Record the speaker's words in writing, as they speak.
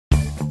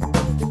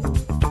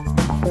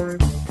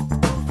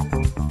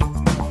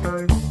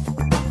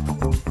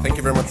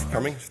much for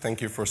coming.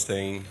 Thank you for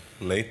staying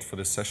late for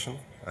this session.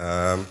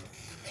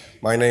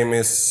 My name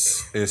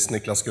is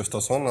Niklas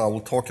Gustavsson. I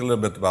will talk a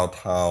little bit about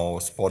how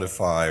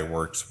Spotify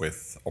works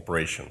with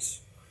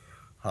operations,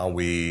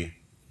 the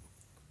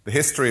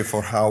history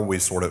for how we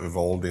sort of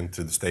evolved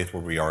into the state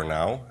where we are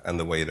now, and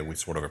the way that we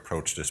sort of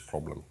approach this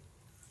problem.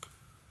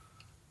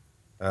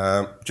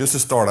 Just to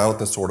start out,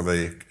 as sort of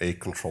a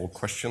control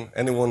question.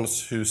 Anyone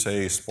who's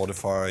a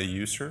Spotify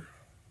user?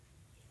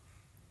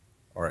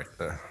 All right.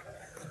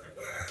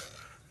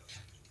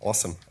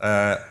 Awesome.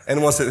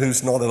 Anyone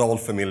who's not at all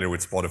familiar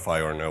with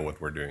Spotify or know what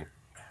we're doing?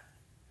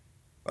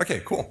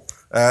 Okay, cool.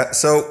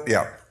 So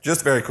yeah,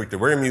 just very quickly,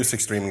 we're a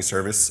music streaming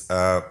service.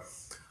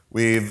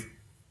 We've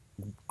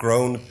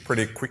grown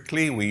pretty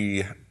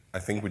quickly. I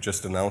think we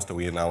just announced that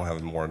we now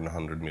have more than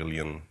 100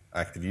 million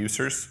active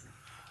users,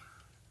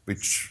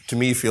 which to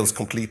me feels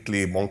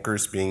completely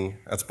bonkers being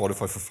at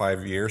Spotify for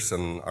 5 years.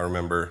 And I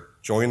remember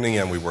joining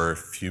and we were a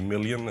few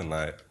million,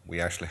 and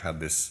we actually had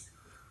this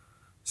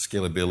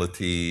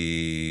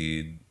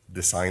scalability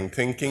design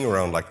thinking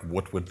around like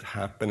what would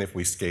happen if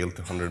we scaled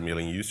to 100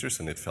 million users,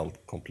 and it felt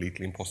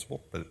completely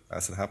impossible. But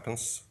as it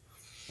happens,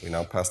 we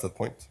now passed that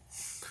point.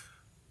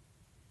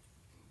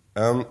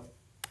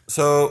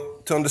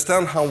 So to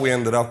understand how we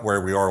ended up where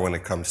we are when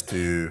it comes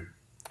to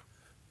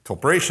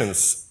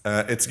operations,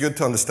 it's good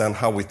to understand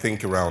how we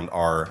think around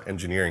our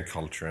engineering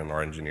culture and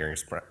our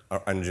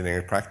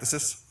engineering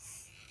practices.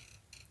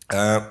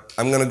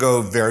 I'm going to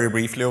go very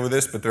briefly over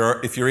this, but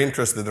if you're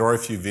interested, there are a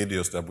few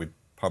videos that we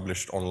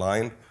published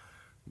online.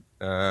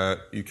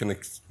 You can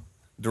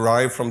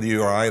derive from the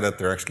URI that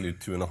they're actually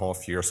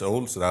 2.5 years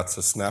old, so that's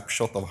a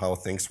snapshot of how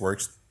things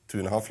worked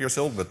 2.5 years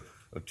old, but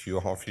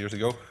 2.5 years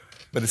ago.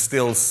 But it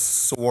still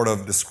sort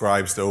of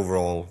describes the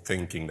overall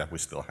thinking that we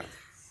still have.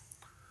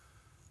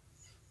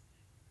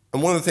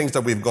 And one of the things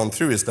that we've gone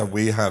through is that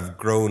we have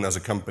grown as a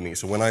company.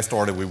 So when I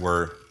started, we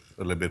were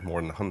a little bit more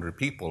than 100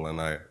 people,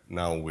 and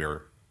now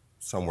we're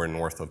somewhere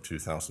north of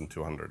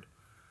 2,200.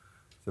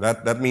 So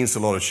that means a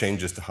lot of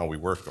changes to how we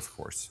work, of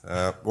course.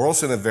 We're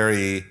also in a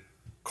very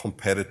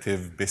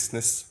competitive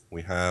business.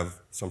 We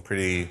have some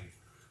pretty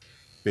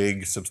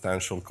big,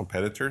 substantial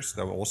competitors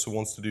that also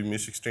wants to do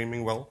music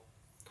streaming well,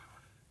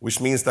 which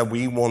means that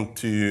we want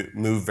to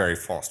move very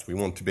fast. We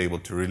want to be able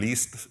to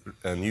release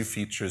new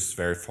features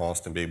very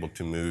fast and be able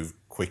to move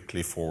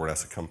quickly forward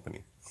as a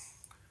company.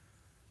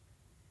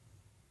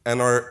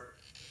 And our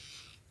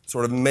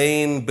sort of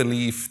main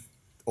belief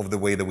of the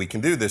way that we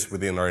can do this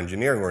within our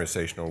engineering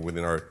organization, or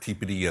within our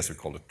TPD, as we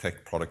call it,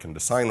 Tech, Product, and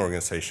Design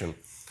organization,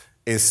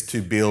 is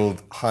to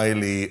build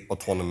highly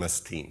autonomous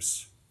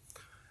teams.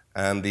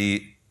 And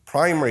the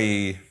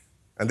primary,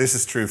 and this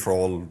is true for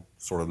all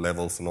sort of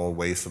levels and all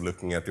ways of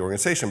looking at the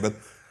organization, but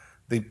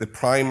the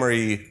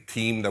primary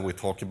team that we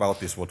talk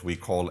about is what we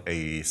call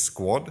a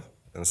squad.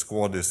 And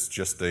squad is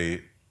just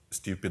a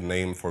stupid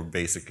name for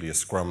basically a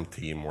Scrum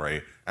team or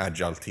a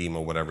Agile team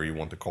or whatever you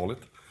want to call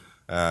it.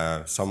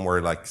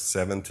 Somewhere like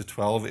 7 to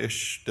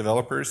 12-ish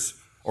developers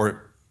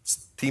or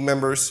team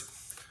members.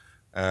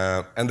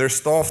 And they're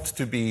staffed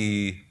to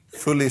be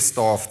fully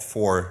staffed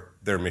for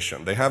their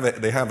mission. They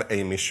have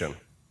a mission.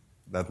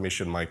 That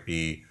mission might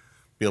be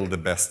build the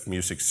best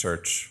music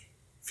search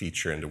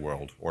feature in the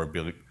world, or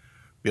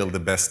build the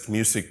best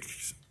music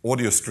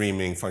audio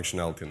streaming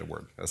functionality in the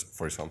world,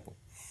 for example.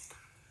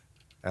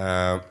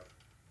 And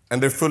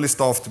they're fully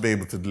staffed to be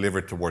able to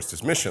deliver towards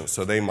this mission.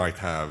 So they might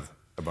have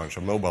a bunch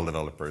of mobile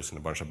developers and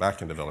a bunch of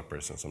backend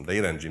developers and some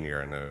data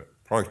engineer and a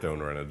product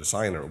owner and a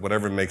designer,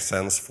 whatever makes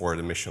sense for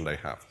the mission they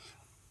have.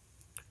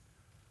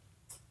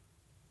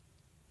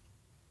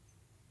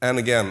 And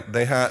again,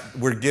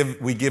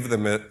 we give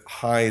them a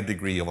high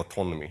degree of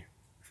autonomy.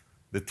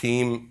 The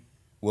team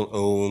will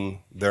own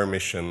their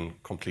mission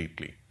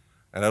completely.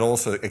 And that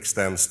also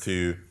extends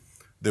to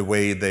the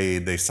way they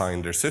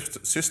design their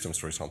systems,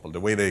 for example. The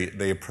way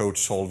they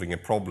approach solving a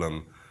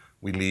problem,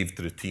 we leave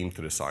to the team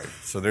to decide.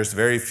 So there's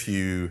very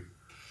few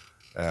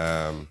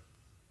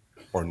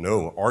or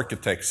no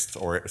architects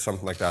or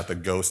something like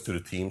that goes to the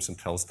teams and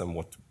tells them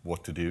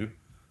what to do.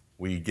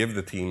 We give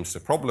the teams a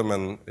problem,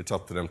 and it's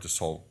up to them to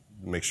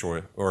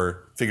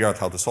figure out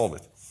how to solve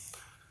it.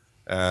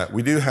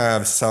 We do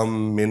have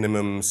some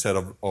minimum set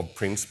of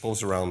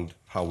principles around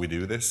how we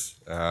do this.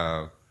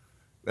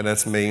 And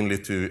that's mainly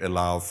to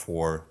allow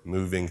for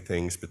moving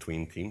things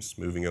between teams,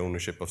 moving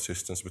ownership of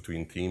systems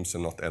between teams,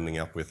 and not ending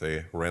up with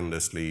a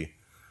horrendously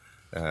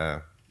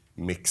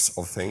mix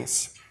of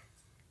things.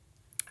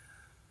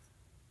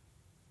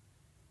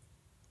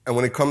 And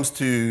when it comes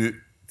to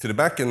the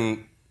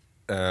backend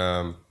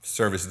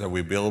services that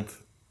we build,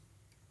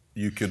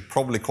 you could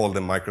probably call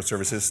them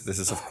microservices. This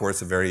is, of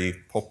course, a very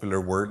popular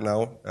word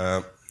now.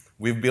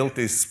 We've built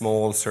these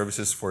small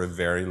services for a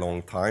very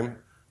long time,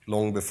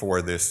 long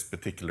before this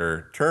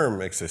particular term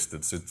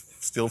existed. So it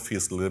still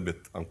feels a little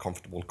bit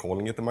uncomfortable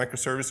calling it a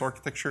microservice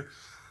architecture,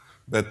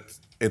 but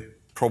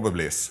it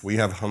probably is. We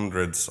have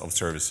hundreds of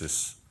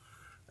services,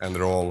 and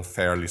they're all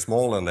fairly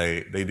small, and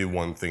they do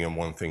one thing and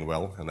one thing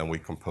well, and then we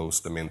compose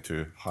them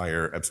into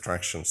higher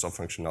abstractions of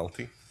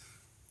functionality.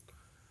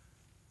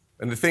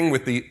 And the thing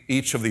with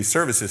each of these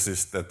services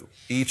is that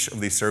each of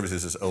these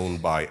services is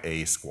owned by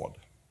a squad.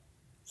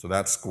 So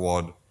that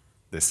squad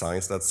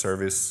designs that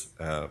service,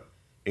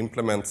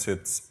 implements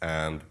it,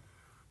 and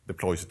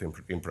deploys it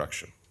in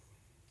production.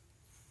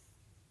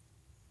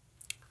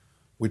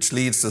 Which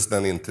leads us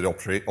then into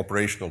the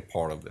operational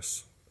part of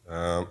this.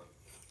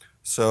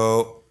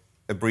 So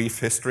a brief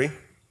history.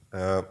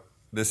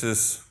 This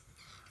is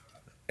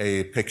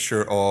a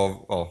picture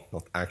of, well,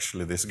 not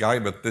actually this guy,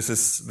 but this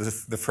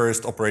is the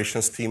first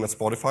operations team at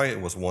Spotify. It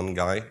was one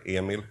guy,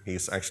 Emil.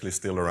 He's actually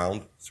still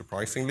around,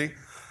 surprisingly.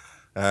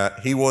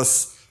 He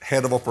was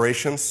head of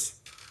operations,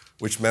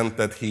 which meant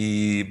that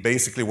he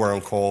basically were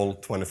on call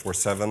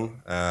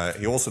 24/7.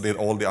 He also did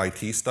all the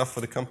IT stuff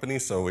for the company.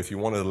 So if you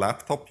wanted a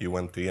laptop, you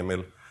went to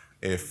Emil.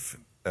 If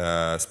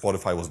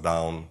Spotify was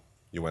down,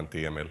 you went to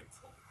Emil,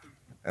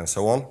 and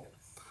so on.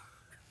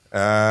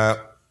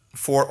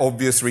 For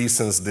obvious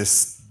reasons,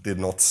 this did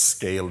not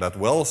scale that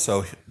well.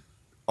 So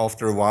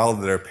after a while,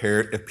 there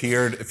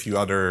appeared a few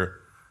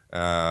other,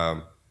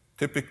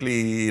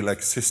 typically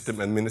like system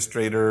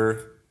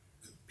administrator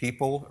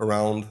people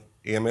around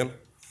Emil.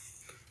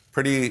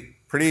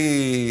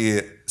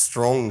 Pretty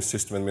strong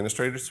system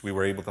administrators. We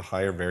were able to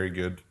hire very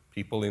good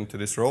people into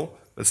this role,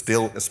 but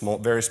still a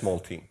very small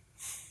team.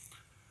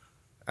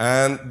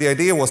 And the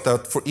idea was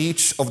that for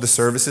each of the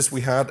services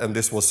we had, and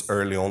this was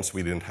early on, so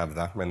we didn't have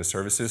that many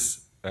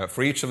services.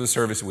 For each of the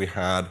services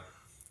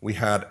we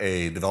had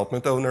a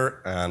development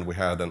owner and we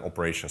had an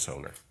operations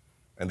owner.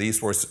 And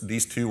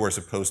these two were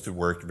supposed to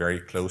work very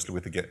closely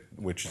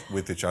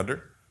with each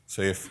other.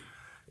 So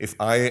if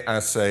I,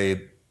 as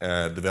a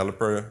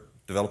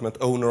development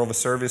owner of a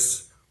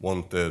service,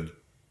 wanted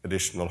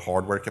additional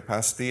hardware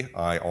capacity,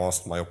 I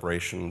asked my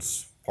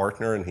operations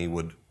partner, and he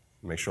would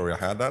make sure I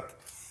had that.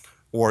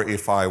 Or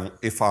if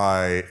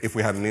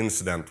we had an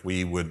incident,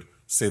 we would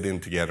sit in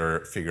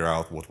together, figure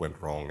out what went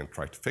wrong, and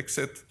try to fix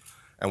it.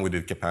 And we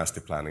did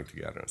capacity planning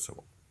together and so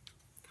on.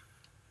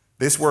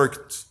 This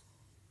worked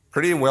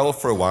pretty well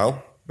for a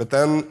while, but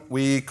then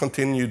we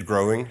continued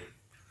growing,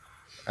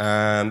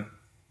 and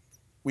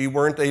we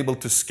weren't able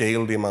to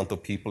scale the amount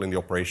of people in the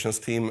operations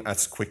team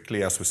as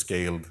quickly as we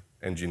scaled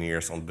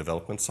engineers on the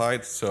development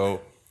side.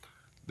 So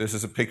this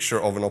is a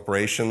picture of an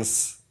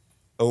operations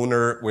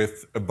owner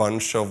with a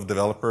bunch of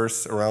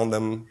developers around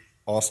them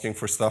asking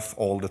for stuff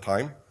all the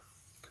time,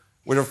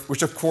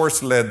 which of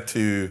course led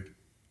to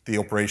the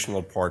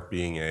operational part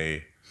being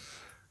a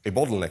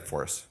bottleneck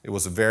for us. It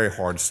was very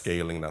hard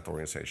scaling that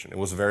organization. It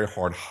was very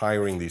hard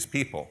hiring these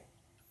people.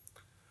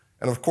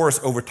 And of course,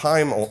 over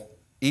time,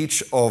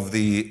 each of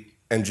the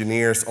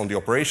engineers on the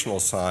operational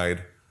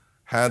side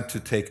had to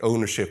take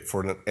ownership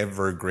for an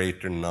ever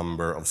greater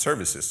number of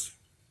services.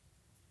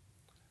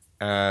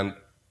 And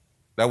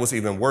that was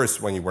even worse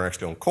when you were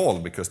actually on call,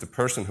 because the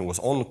person who was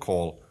on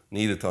call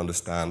needed to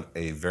understand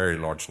a very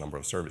large number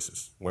of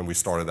services. When we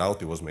started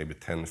out, it was maybe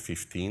 10,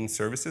 15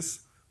 services,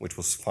 which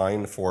was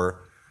fine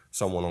for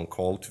someone on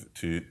call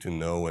to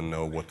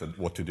know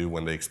what to do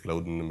when they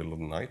explode in the middle of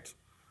the night.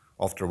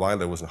 After a while,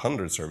 there was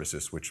 100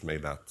 services, which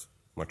made that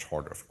much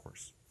harder, of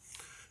course.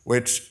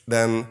 Which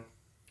then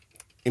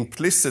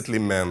implicitly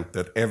meant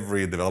that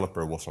every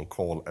developer was on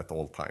call at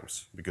all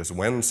times. Because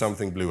when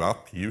something blew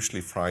up,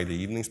 usually Friday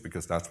evenings,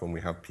 because that's when we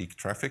have peak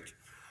traffic,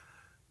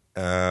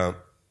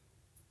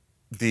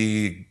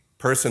 the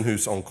person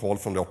who's on call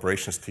from the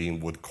operations team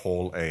would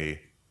call the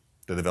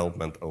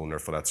development owner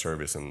for that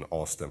service and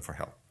ask them for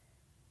help.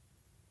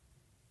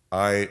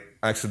 I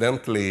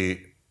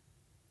accidentally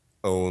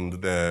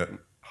owned the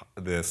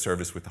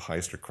service with the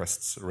highest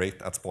requests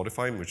rate at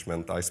Spotify, which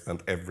meant I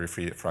spent every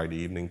Friday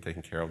evening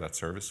taking care of that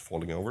service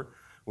falling over,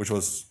 which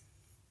was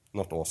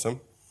not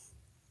awesome.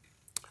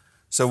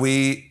 So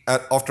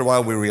after a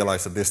while, we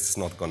realized that this is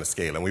not going to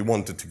scale, and we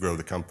wanted to grow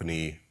the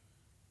company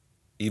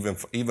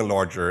even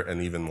larger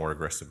and even more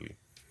aggressively.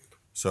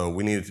 So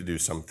we needed to do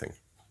something,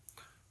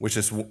 which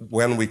is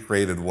when we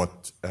created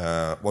what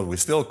we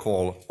still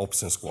call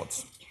ops and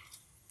squads.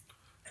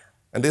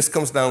 And this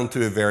comes down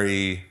to a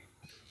very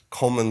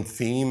common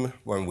theme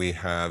when we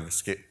have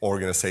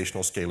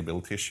organizational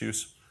scalability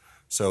issues.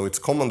 So it's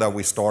common that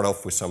we start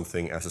off with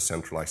something as a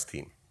centralized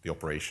team, the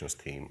operations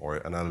team or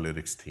an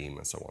analytics team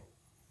and so on.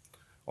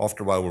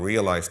 After a while, we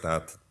realize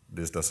that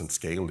this doesn't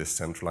scale. This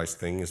centralized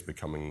thing is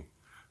becoming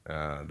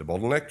the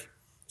bottleneck.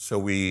 So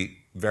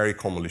we very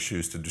commonly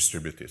choose to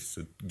distribute this,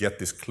 to get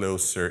this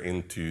closer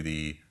into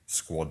the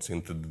squads,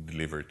 into the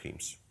delivery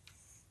teams.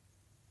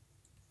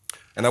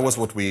 And that was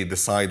what we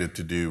decided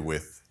to do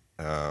with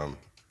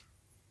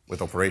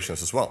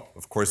operations as well.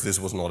 Of course, this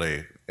was not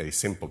a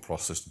simple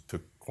process. It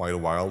took quite a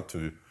while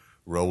to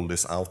roll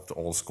this out to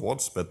all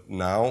squads, but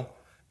now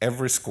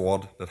every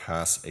squad that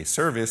has a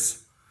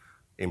service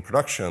in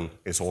production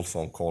is also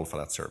on call for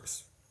that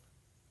service.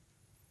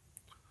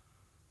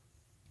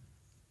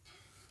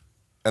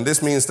 And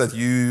this means that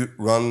you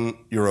run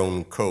your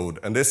own code,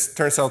 and this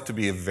turns out to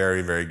be a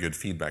very, very good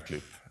feedback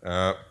loop.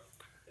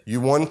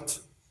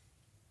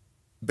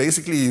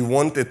 Basically, you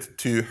want it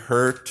to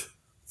hurt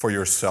for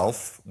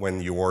yourself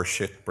when your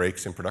shit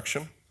breaks in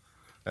production.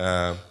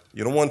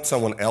 You don't want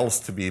someone else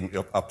to be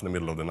up in the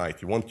middle of the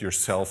night. You want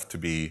yourself to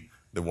be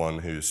the one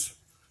who's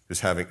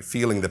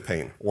feeling the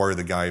pain, or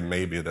the guy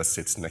maybe that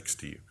sits next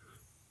to you.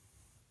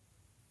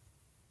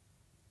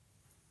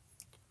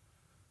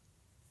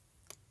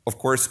 Of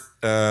course,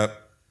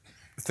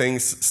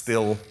 things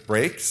still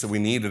break, so we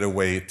needed a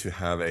way to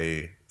have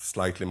a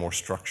slightly more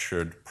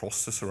structured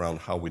process around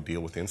how we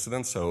deal with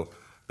incidents so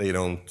they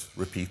don't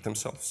repeat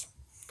themselves.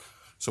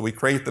 So we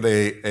created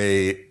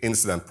a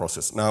incident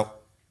process. Now,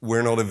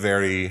 we're not a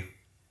very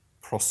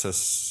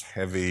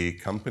process-heavy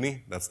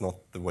company. That's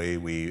not the way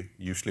we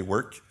usually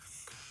work.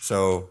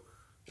 So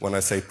when I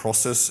say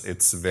process,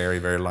 it's very,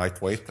 very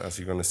lightweight, as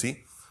you're going to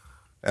see.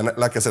 And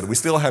like I said, we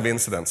still have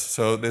incidents.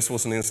 So this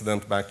was an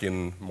incident back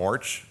in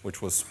March,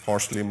 which was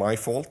partially my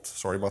fault.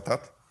 Sorry about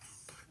that.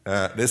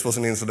 This was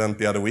an incident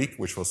the other week,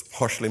 which was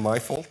partially my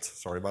fault.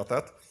 Sorry about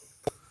that.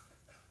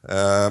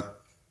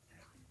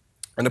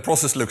 And the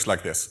process looks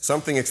like this.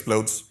 Something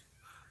explodes.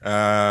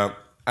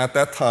 At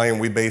that time,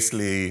 we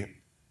basically,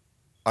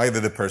 either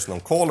the person on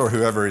call or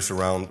whoever is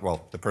around,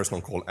 well, the person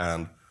on call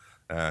and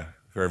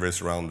whoever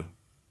is around,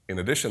 in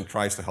addition,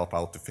 tries to help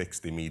out to fix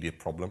the immediate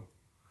problem.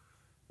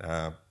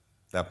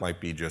 That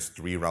might be just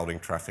rerouting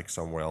traffic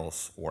somewhere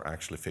else, or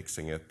actually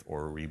fixing it,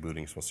 or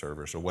rebooting some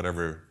servers, or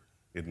whatever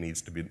it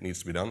needs to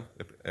be done,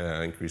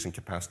 increasing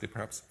capacity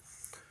perhaps.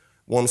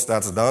 Once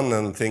that's done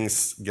and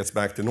things gets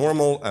back to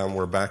normal and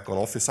we're back on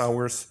office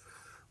hours,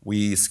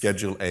 we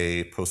schedule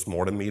a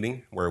post-mortem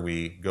meeting where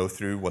we go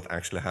through what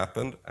actually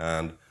happened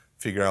and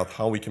figure out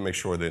how we can make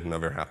sure that it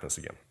never happens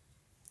again.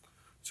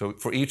 So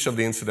for each of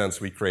the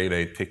incidents, we create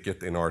a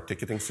ticket in our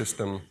ticketing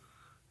system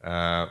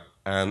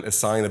and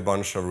assign a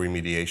bunch of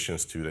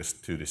remediations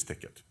to this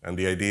ticket. And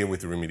the idea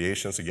with the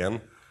remediations,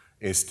 again,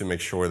 is to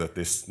make sure that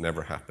this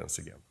never happens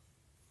again.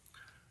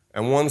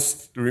 And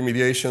once the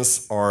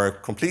remediations are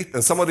complete,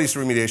 and some of these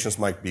remediations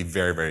might be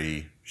very,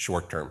 very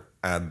short-term,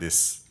 add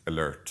this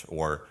alert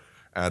or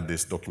add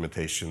this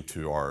documentation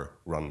to our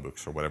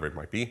runbooks or whatever it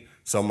might be.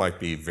 Some might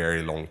be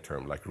very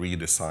long-term, like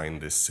redesign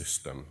this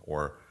system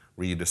or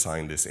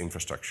redesign this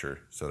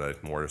infrastructure so that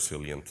it's more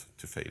resilient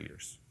to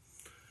failures.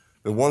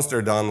 But once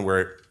they're done,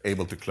 we're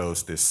able to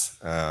close this,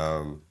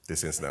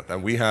 this incident.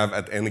 And we have,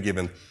 at any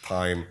given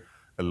time,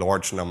 a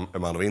large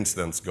amount of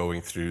incidents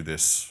going through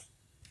this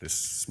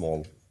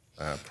small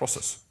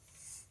process.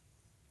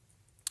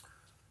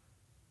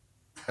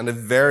 And a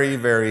very,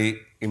 very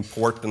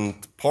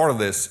important part of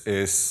this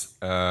is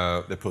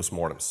the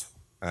postmortems.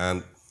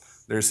 And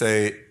there's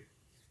a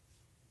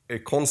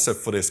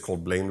concept for this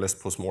called blameless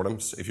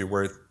postmortems. If you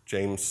were at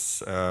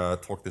James'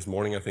 talk this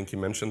morning, I think he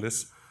mentioned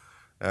this.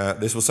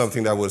 This was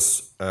something that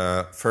was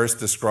first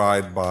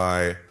described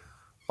by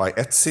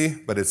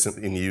Etsy, but it's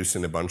in use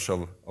in a bunch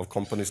of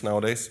companies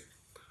nowadays.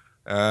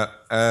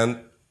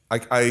 And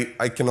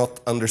I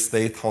cannot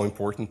understate how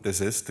important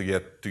this is to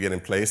get in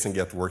place and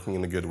get working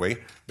in a good way.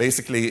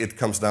 Basically, it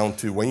comes down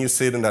to when you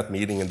sit in that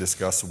meeting and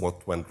discuss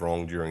what went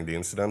wrong during the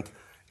incident,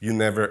 you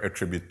never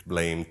attribute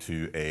blame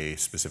to a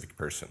specific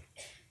person.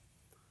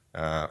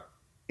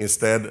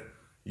 Instead,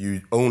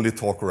 you only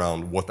talk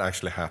around what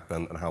actually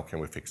happened and how can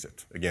we fix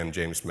it. Again,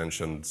 James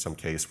mentioned some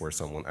case where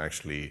someone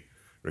actually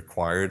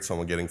required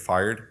someone getting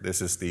fired.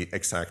 This is the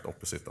exact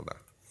opposite of that.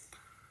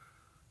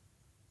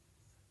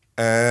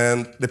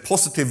 And the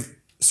positive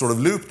sort of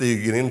loop that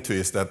you get into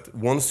is that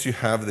once you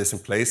have this in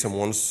place and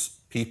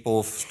once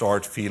people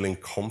start feeling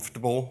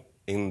comfortable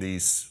in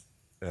these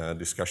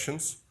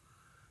discussions,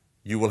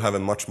 you will have a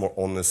much more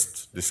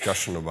honest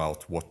discussion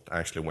about what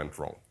actually went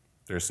wrong.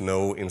 There's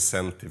no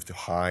incentive to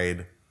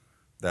hide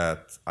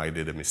that I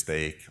did a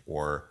mistake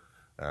or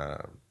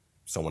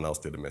someone else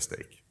did a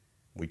mistake.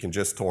 We can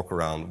just talk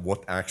around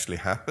what actually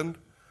happened,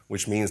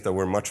 which means that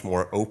we're much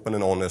more open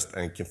and honest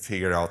and can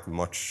figure out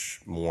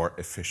much more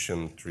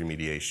efficient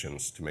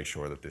remediations to make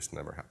sure that this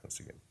never happens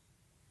again.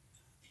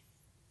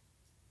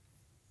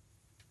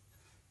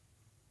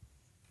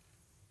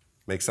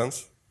 Make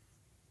sense?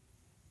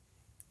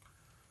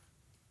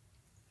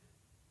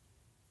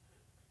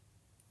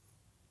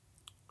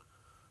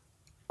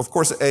 Of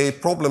course, a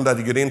problem that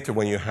you get into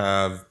when you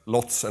have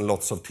lots and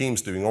lots of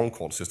teams doing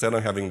on-calls, instead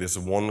of having this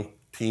one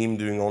team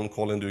doing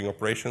on-call and doing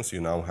operations, you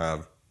now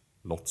have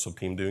lots of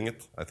teams doing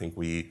it. I think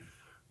we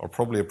are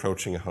probably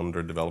approaching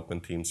 100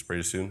 development teams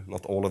pretty soon.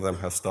 Not all of them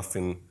have stuff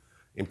in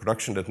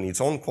production that needs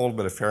on-call,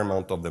 but a fair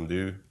amount of them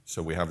do.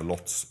 So we have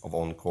lots of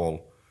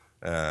on-call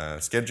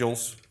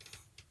schedules.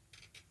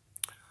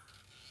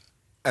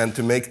 And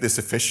to make this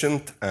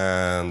efficient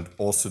and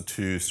also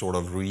to sort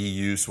of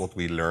reuse what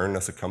we learn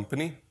as a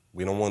company,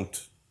 we don't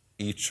want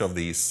each of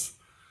these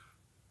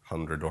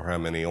 100 or how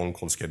many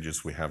on-call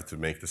schedules we have to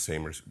make the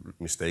same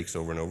mistakes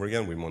over and over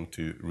again. We want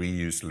to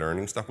reuse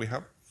learnings that we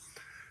have.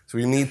 So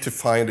we need to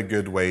find a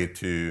good way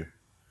to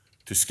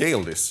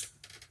scale this.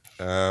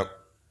 And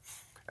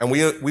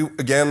we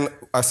again,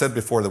 I said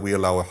before that we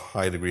allow a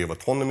high degree of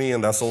autonomy,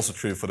 and that's also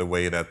true for the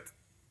way that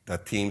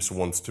teams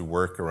wants to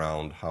work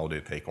around how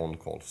they take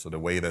on-call. So the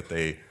way that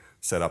they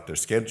set up their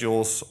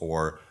schedules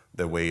or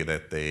the way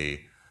that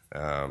they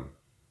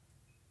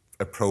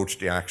approach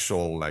the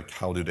actual, like,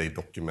 how do they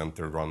document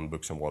their run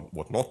books and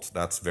whatnot.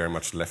 That's very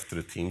much left to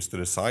the teams to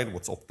decide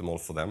what's optimal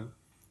for them.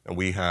 And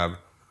we have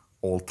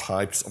all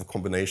types of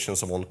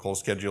combinations of on-call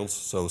schedules.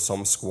 So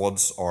some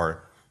squads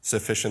are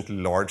sufficiently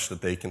large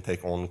that they can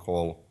take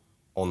on-call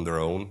on their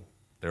own.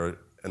 There are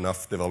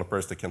enough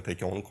developers that can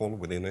take on-call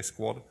within a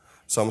squad.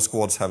 Some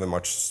squads have a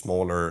much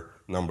smaller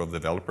number of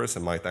developers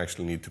and might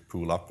actually need to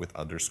pool up with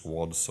other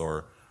squads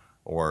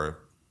or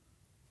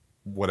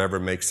whatever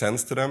makes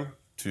sense to them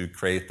to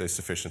create a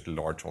sufficiently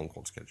large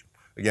on-call schedule.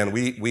 Again,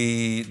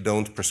 we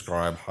don't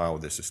prescribe how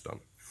this is done.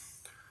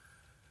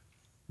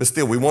 But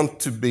still, we want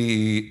to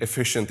be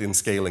efficient in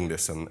scaling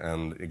this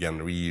and again,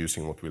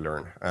 reusing what we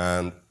learn.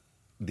 And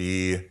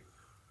the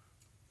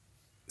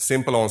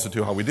simple answer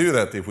to how we do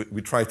that, if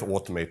we try to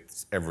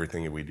automate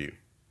everything we do.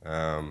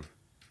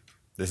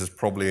 This is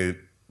probably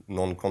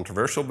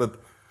non-controversial,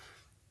 but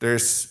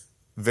there's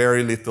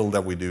very little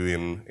that we do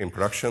in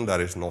production that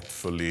is not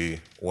fully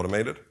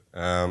automated.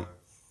 And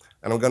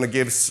I'm going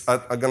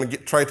to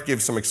try to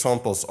give some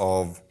examples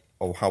of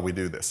how we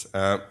do this.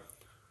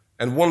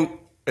 And one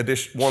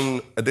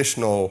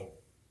additional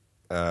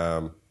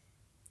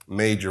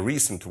major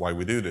reason to why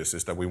we do this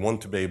is that we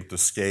want to be able to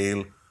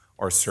scale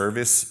our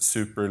service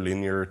super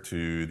linear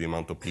to the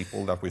amount of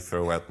people that we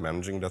throw at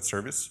managing that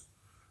service.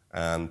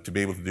 And to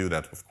be able to do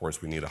that, of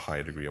course, we need a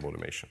high degree of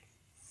automation.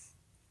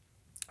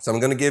 So I'm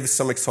going to give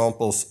some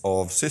examples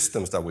of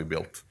systems that we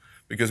built.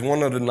 Because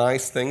one of the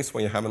nice things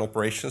when you have an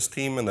operations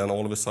team and then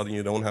all of a sudden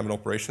you don't have an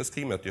operations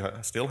team, that you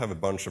still have a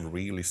bunch of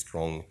really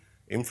strong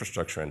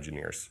infrastructure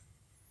engineers.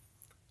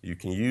 You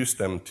can use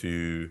them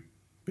to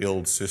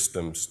build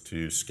systems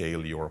to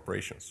scale your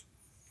operations.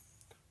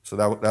 So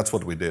that's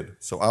what we did.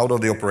 So out of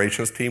the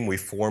operations team, we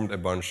formed a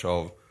bunch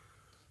of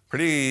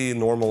pretty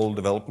normal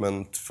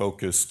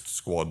development-focused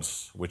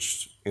squads,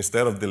 which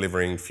instead of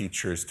delivering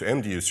features to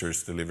end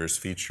users, delivers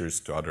features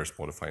to other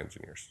Spotify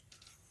engineers.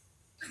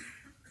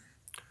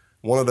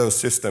 One of those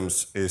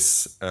systems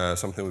is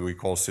something we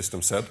call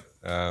System SED.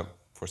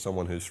 For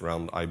someone who's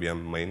around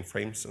IBM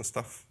mainframes and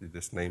stuff,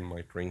 this name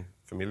might ring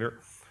familiar.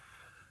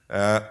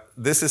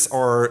 This is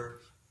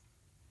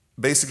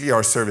basically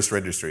our service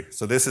registry.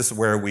 So this is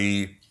where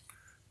we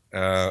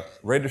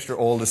register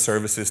all the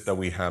services that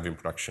we have in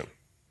production.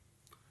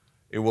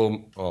 It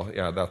will, oh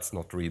yeah, that's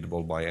not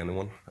readable by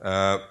anyone.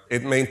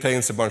 It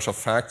maintains a bunch of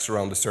facts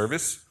around the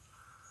service,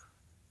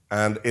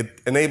 and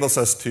it enables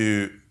us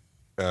to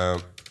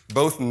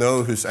both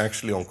know who's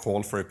actually on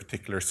call for a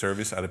particular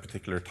service at a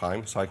particular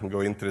time. So I can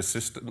go into the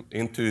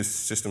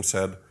system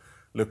SED,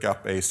 look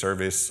up a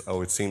service.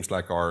 Oh, it seems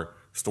like our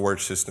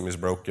storage system is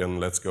broken.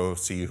 Let's go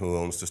see who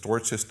owns the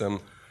storage system.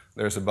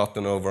 There's a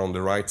button over on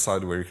the right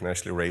side where you can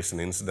actually raise an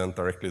incident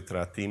directly to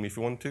that team if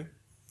you want to.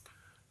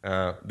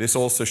 This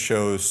also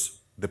shows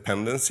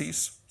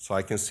dependencies. So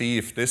I can see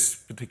if this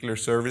particular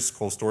service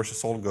called Storage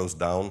Assault goes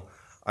down,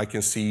 I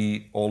can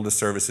see all the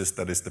services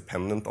that is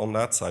dependent on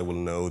that. So I will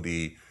know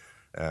the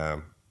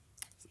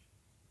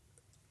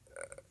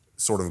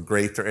sort of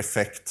greater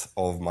effect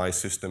of my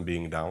system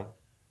being down.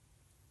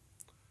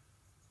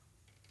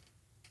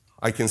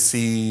 I can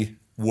see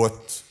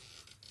what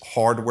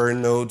hardware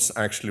nodes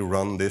actually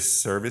run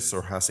this service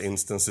or has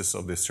instances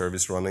of this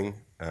service running.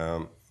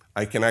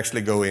 I can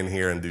actually go in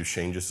here and do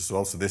changes as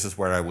well. So this is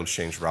where I will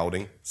change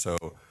routing. So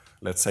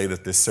let's say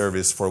that this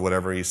service, for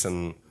whatever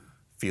reason,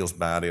 feels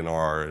bad in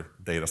our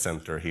data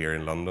center here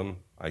in London.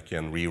 I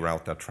can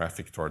reroute that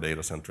traffic to our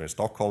data center in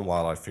Stockholm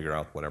while I figure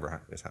out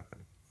whatever is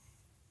happening.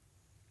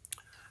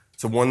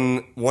 So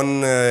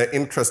one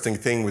interesting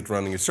thing with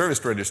running a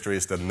service registry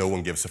is that no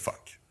one gives a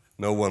fuck.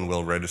 No one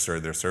will register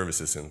their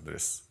services in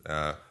this.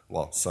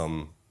 Well,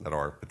 some that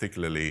are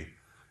particularly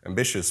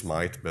ambitious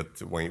might,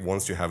 but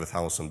once you have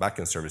 1,000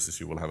 backend services,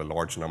 you will have a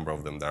large number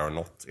of them that are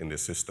not in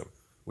this system,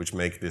 which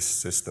make this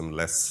system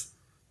less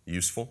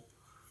useful.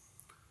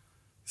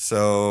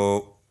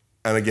 So,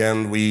 and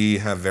again, we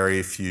have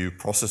very few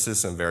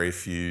processes and very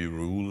few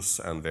rules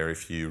and very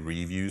few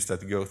reviews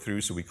that go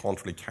through, so we can't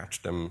really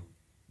catch them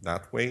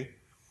that way.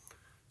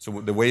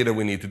 So the way that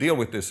we need to deal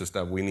with this is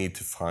that we need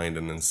to find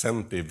an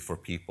incentive for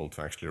people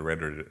to actually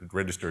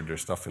register their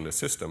stuff in the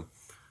system.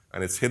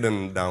 And it's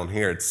hidden down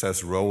here. It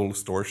says role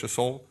Storage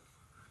Assault.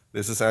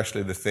 This is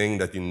actually the thing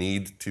that you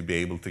need to be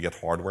able to get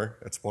hardware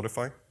at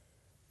Spotify.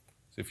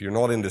 So if you're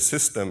not in the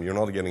system, you're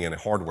not getting any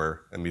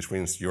hardware, and which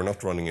means you're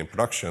not running in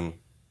production,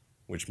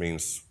 which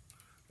means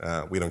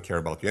we don't care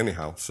about you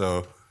anyhow.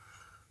 So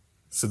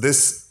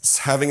this,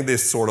 having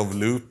this sort of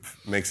loop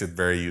makes it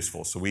very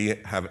useful. So we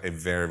have a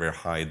very, very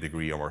high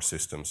degree of our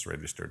systems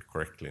registered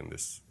correctly in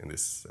this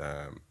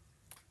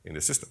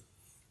system.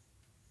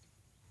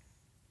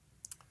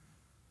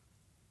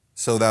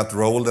 So that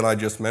role that I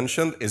just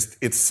mentioned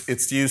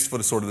it's used for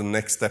the sort of the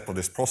next step of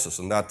this process,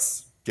 and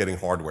that's getting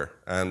hardware.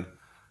 And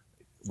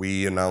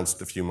we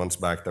announced a few months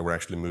back that we're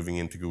actually moving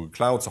into Google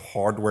Cloud. So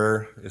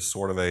hardware is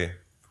sort of a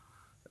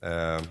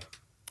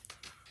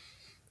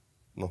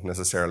not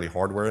necessarily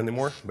hardware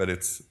anymore, but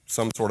it's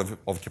some sort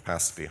of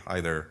capacity,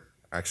 either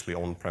actually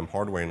on-prem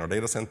hardware in our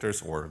data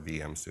centers or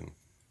VMs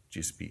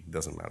GCP, it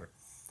doesn't matter.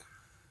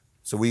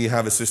 So we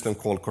have a system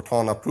called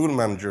Cortana Pool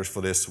Managers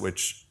for this,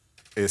 which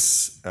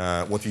is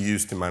what you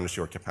use to manage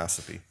your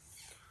capacity.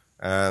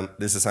 And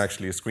this is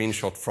actually a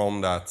screenshot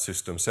from that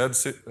system said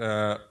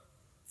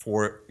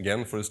for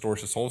the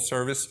storage as whole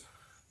service,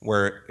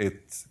 where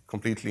it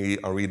completely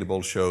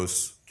unreadable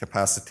shows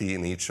capacity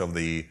in each of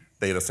the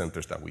data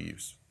centers that we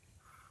use.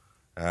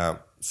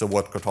 So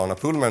what Cortana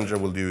Pool Manager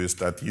will do is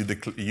that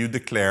you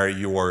declare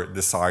your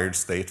desired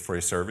state for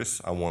a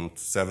service. I want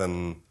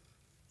 7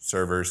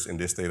 servers in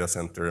this data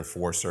center and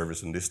 4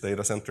 servers in this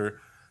data center.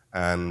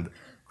 And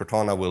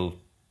Cortana will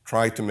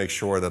try to make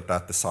sure that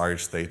that desired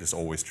state is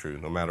always true,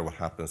 no matter what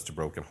happens to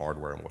broken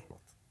hardware and whatnot.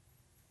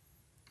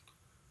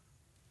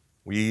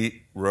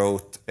 We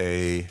wrote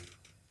a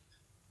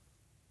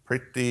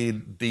pretty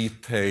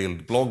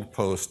detailed blog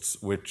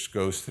post which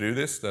goes through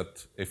this,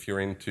 that if you're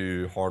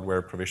into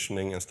hardware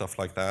provisioning and stuff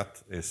like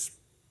that,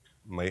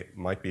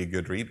 might be a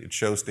good read. It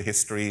shows the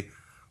history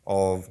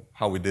of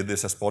how we did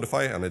this at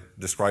Spotify, and it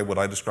described what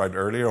I described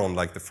earlier on,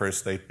 like the first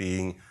state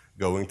being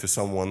going to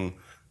someone,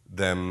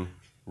 them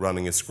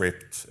running a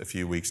script a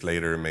few weeks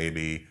later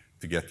maybe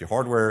to get your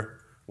hardware,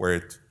 where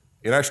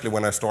it actually,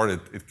 when I started,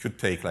 it could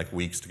take like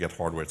weeks to get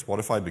hardware at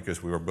Spotify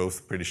because we were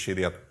both pretty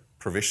shitty at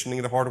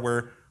provisioning the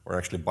hardware, or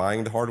actually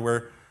buying the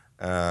hardware,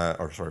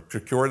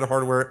 procure the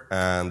hardware,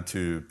 and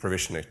to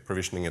provision it.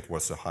 Provisioning it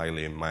was a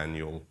highly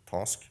manual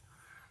task.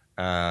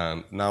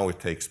 And now it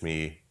takes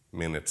me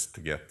minutes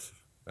to get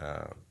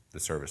the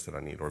service that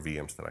I need, or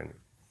VMs that I need.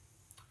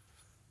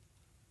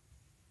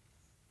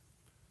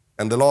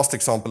 And the last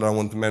example that I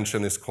want to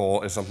mention is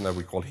something that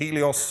we call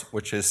Helios,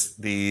 which is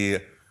the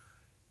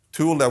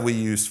tool that we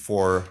use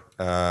for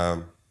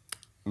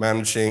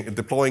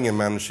deploying and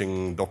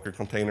managing Docker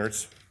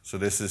containers. So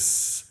this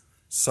is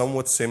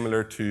somewhat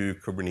similar to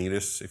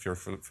Kubernetes, if you're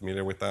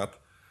familiar with that.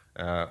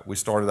 We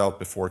started out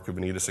before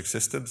Kubernetes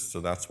existed,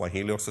 so that's why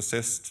Helios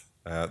exists.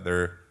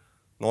 They're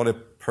not a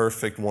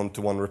perfect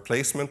one-to-one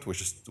replacement,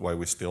 which is why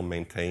we still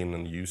maintain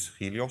and use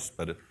Helios,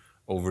 but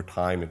over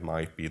time it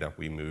might be that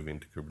we move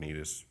into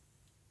Kubernetes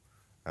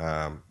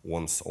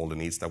once all the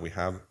needs that we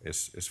have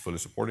is fully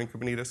supporting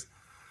Kubernetes.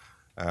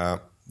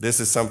 This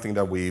is something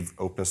that we've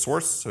open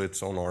sourced, so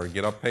it's on our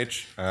GitHub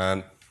page.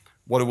 And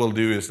what it will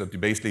do is that you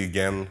basically,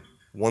 again,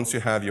 once you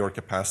have your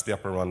capacity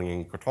up and running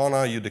in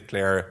Cortana, you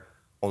declare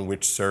on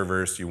which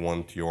servers you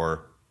want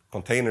your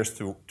containers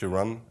to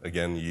run.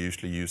 Again, you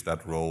usually use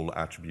that role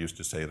attributes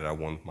to say that I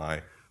want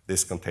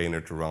this container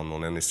to run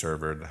on any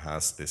server that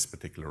has this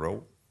particular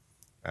role.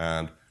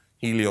 And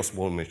Helios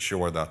will make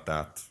sure that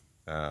that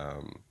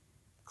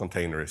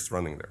container is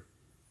running there.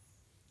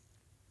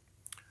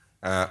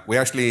 We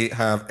actually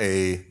have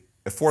a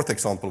fourth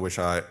example, which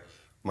I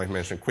might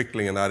mention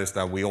quickly, and that is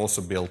that we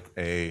also built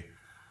a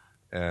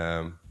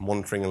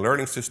monitoring and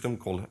learning system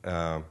called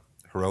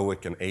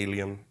Heroic and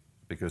Alien,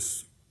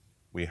 because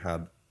we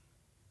had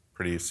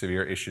pretty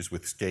severe issues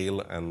with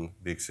scale and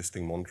the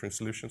existing monitoring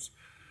solutions.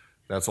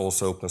 That's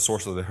also open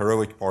source. So the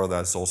Heroic part of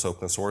that is also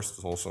open source.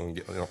 It's also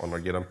on our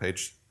GitHub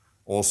page.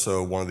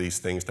 Also, one of these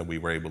things that we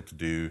were able to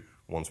do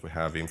once we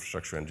have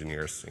infrastructure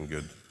engineers in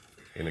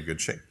a good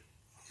shape.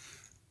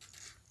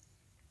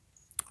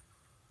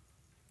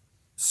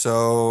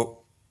 So,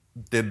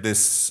 did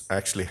this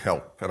actually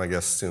help? And I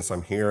guess since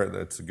I'm here,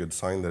 that's a good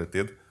sign that it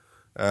did.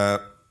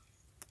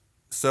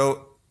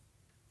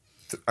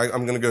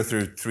 I'm going to go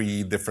through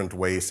 3 different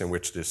ways in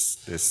which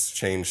this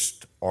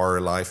changed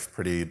our life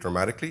pretty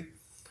dramatically.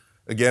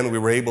 Again, we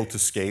were able to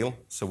scale.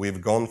 So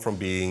we've gone from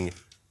being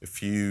a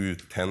few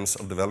tens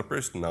of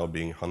developers to now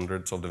being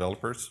hundreds of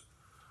developers.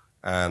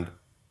 And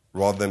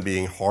rather than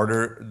being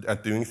harder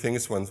at doing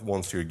things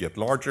once you get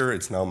larger,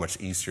 it's now much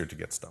easier to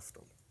get stuff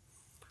done.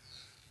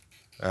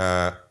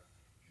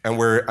 And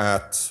we're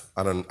at,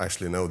 I don't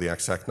actually know the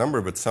exact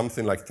number, but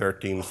something like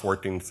 13,000,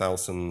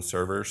 14,000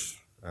 servers,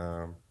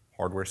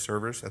 hardware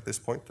servers at this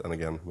point. And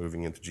again,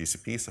 moving into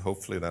GCP, so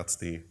hopefully that's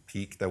the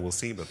peak that we'll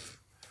see, but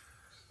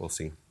we'll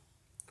see.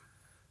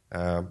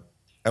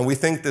 And we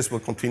think this will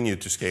continue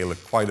to scale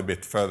quite a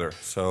bit further.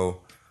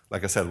 So,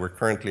 like I said, we're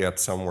currently at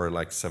somewhere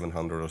like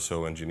 700 or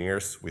so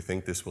engineers. We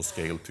think this will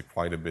scale to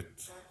quite a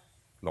bit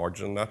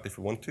larger than that if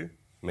we want to.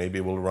 Maybe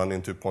we'll run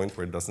into a point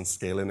where it doesn't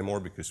scale anymore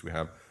because we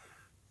have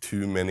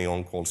too many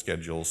on-call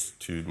schedules,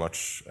 too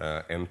much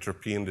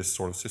entropy in this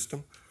sort of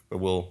system. But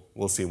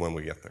we'll see when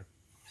we get there.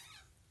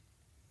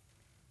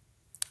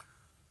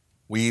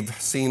 We've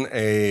seen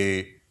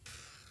a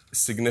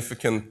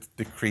significant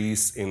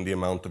decrease in the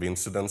amount of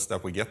incidents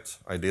that we get.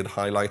 I did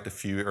highlight a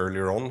few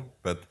earlier on,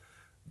 but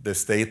the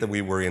state that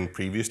we were in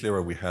previously,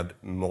 where we had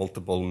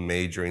multiple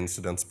major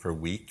incidents per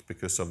week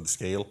because of the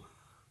scale,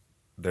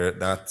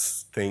 that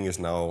thing is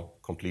now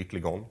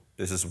completely gone.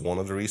 This is one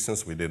of the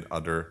reasons. We did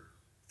other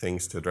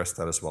things to address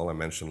that as well. I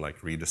mentioned like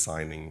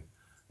redesigning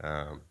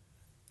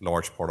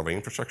large part of our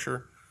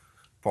infrastructure.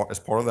 As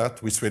part of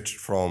that, we switched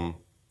from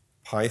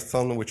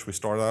Python, which we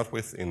started out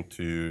with,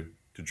 into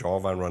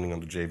Java and running on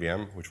the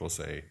JVM, which was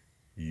a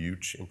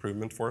huge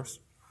improvement for us.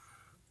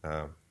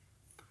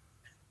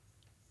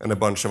 and a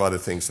bunch of other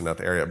things in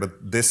that area.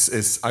 But this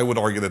is, I would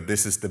argue that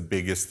this is the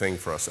biggest thing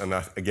for us. And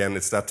that, again,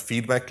 it's that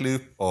feedback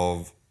loop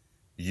of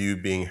you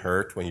being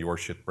hurt when your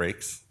shit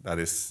breaks that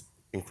is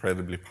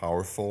incredibly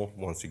powerful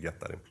once you get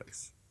that in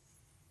place.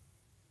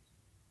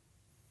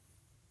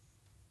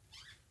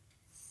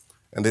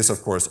 And this,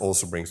 of course,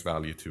 also brings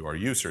value to our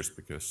users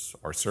because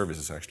our service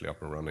is actually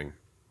up and running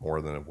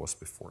more than it was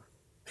before.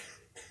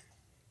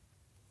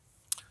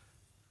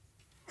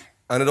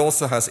 And it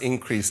also has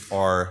increased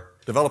our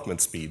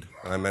development speed.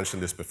 I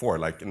mentioned this before,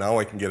 like now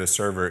I can get a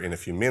server in a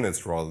few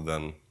minutes rather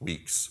than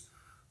weeks.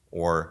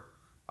 Or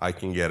I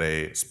can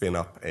spin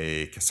up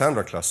a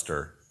Cassandra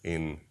cluster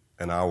in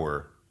an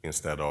hour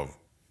instead of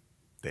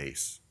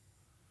days.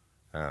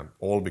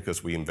 All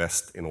because we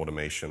invest in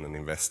automation and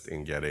invest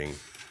in getting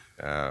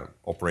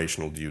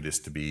operational duties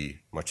to be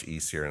much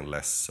easier and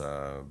less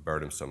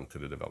burdensome to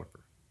the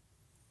developer.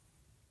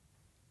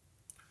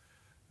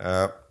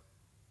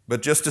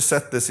 But just to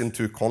set this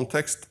into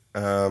context,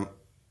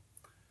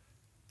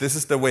 this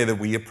is the way that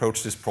we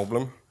approach this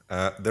problem.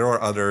 There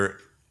are other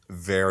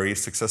very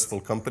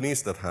successful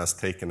companies that has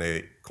taken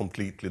a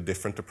completely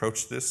different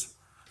approach to this.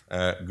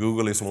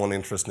 Google is one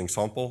interesting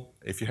example.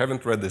 If you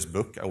haven't read this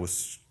book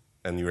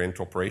and you're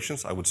into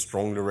operations, I would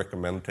strongly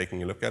recommend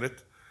taking a look at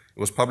it. It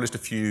was published a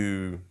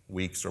few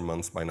weeks or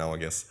months by now, I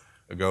guess,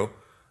 ago.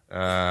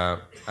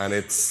 And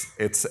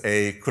it's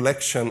a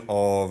collection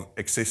of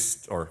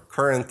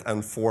current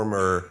and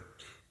former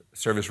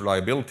service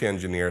reliability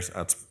engineers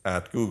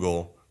at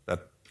Google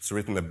that's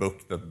written a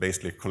book that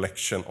basically a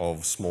collection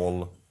of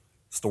small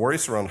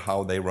stories around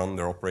how they run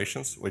their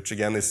operations, which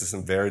again is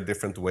a very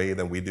different way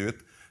than we do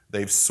it.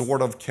 They've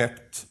sort of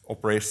kept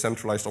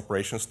centralized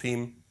operations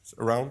teams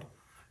around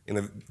in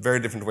a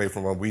very different way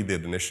from what we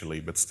did initially,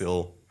 but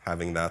still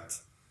having that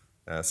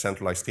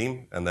centralized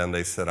team. And then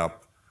they set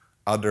up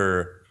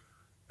other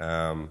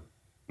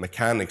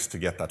mechanics to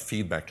get that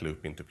feedback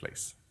loop into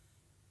place.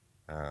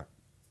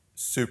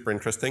 Super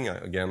interesting.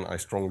 Again, I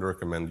strongly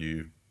recommend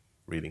you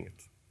reading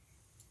it.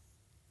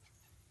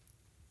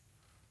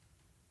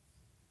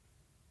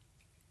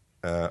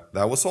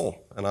 That was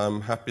all, and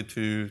I'm happy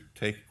to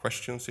take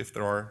questions if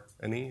there are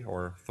any,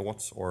 or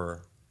thoughts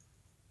or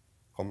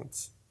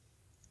comments.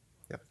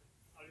 Yeah.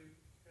 Are you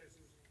guys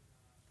using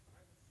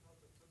private cloud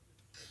or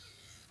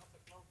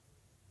public cloud?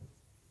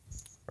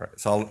 All right,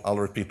 so I'll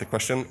repeat the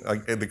question.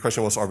 The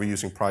question was, are we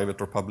using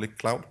private or public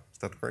cloud? Is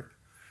that correct?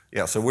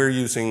 Yeah, so we're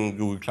using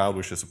Google Cloud,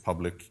 which is a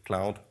public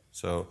cloud.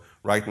 So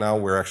right now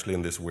we're actually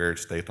in this weird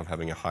state of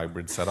having a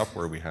hybrid setup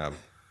where we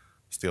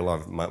still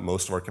have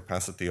most of our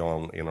capacity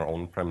in our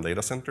on-prem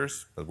data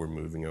centers, but we're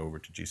moving over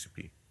to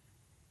GCP.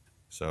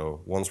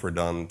 So once we're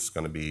done, it's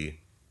going to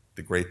be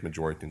the great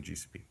majority in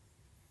GCP.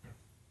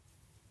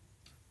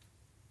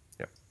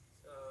 Yeah.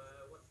 So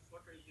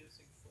what are you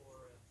using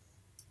for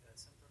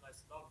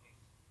centralized logging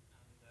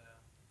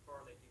and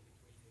correlating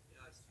between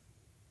APIs?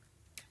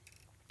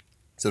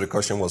 So the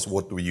question was,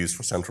 what do we use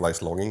for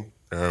centralized logging?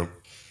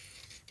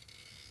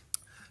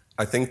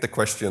 I think the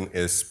question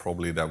is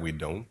probably that we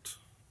don't.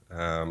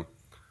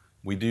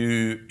 We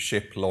do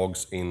ship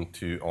logs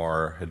into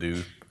our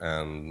Hadoop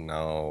and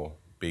now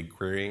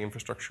BigQuery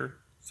infrastructure,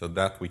 so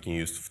that we can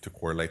use to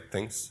correlate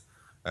things.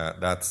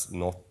 That's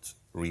not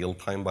real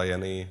time by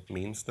any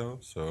means, though,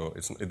 so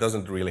it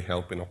doesn't really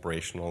help in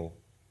operational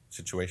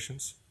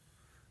situations.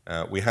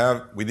 We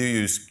do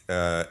use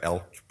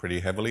Elk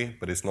pretty heavily,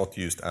 but it's not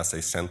used as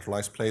a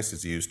centralized place.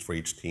 It's used for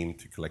each team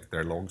to collect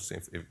their logs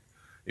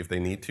if they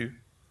need to.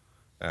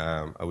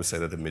 I would say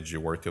that the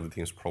majority of the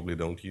teams probably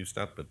don't use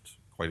that, but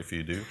quite a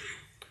few do.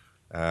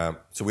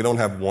 So we don't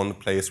have one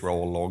place where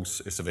all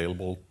logs is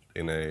available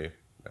to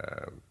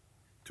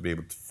be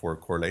able for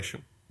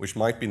correlation, which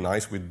might be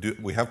nice.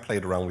 We have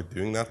played around with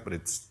doing that, but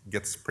it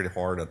gets pretty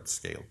hard at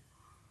scale.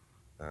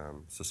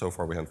 So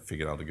far we haven't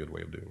figured out a good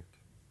way of doing it.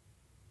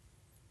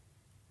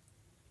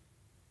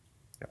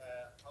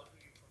 How do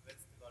you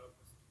convince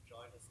developers to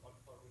join this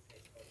on-call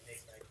rotation or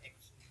take like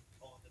action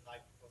over the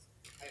night? Because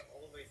I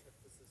always have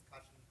this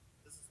discussion.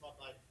 This is not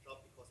my job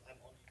because I'm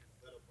only a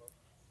developer.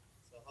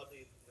 So how do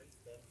you convince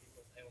them?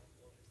 Because I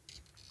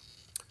always.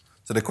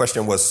 So the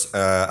question was,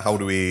 how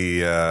do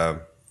we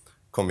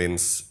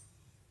convince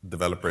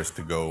developers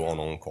to go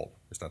on-call?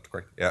 Is that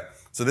correct? Yeah.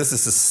 So this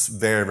is a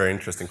very, very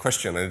interesting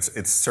question, and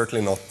it's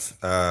certainly not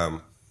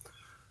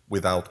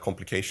without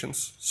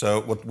complications.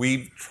 So what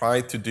we've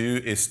tried to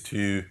do is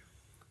to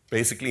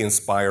basically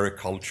inspire a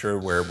culture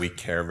where we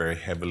care very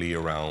heavily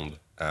around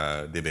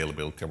the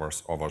availability of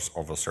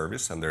our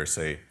service, and there's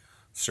a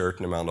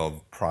certain amount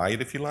of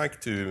pride, if you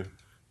like, to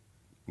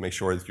make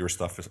sure that your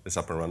stuff is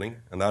up and running,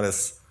 and that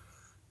has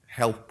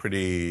helped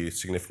pretty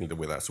significantly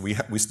with that. So we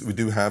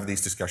do have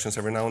these discussions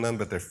every now and then,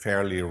 but they're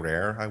fairly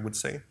rare, I would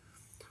say.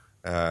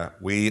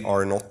 We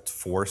are not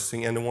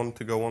forcing anyone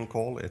to go on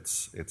call.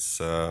 It's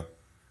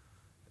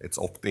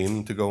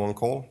opt-in to go on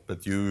call, but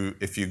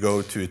if you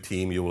go to a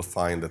team, you will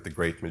find that the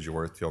great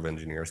majority of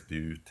engineers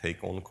do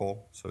take on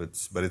call. So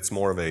it's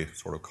more of a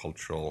sort of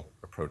cultural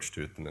approach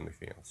to it than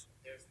anything else.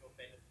 There's no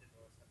benefit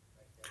or something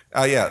like that.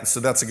 Yeah, so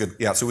that's a good.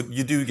 Yeah, so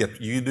you do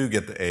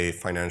get a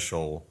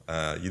financial.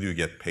 You do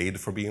get paid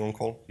for being on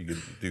call.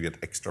 Do get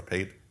extra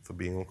paid for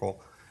being on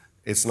call.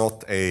 It's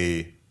not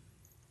a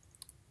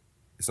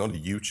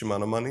huge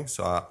amount of money,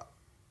 so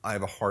I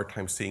have a hard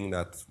time seeing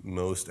that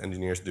most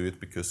engineers do it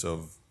because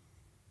of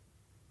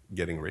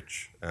getting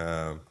rich.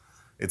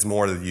 It's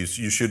more that you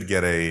should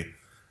get a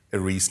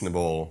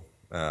reasonable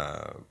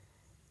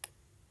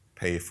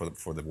pay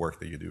for the work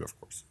that you do, of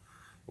course.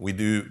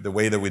 The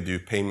way that we do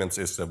payments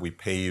is that we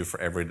pay you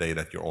for every day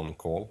that you're on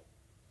call,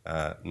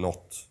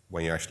 not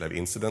when you actually have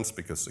incidents,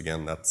 because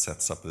again, that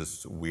sets up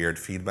this weird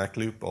feedback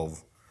loop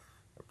of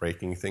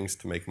breaking things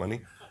to make money.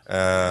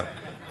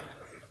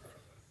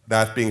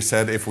 That being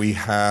said, if we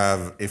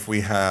have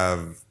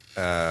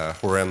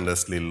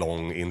horrendously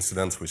long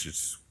incidents, which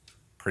is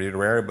pretty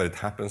rare, but it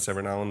happens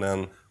every now and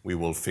then, we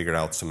will figure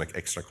out some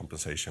extra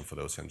compensation for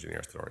those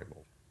engineers that are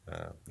involved.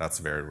 That's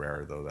very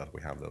rare, though, that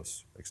we have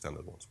those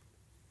extended ones.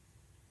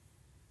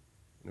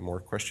 Any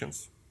more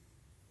questions?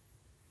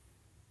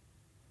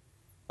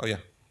 Oh, yeah.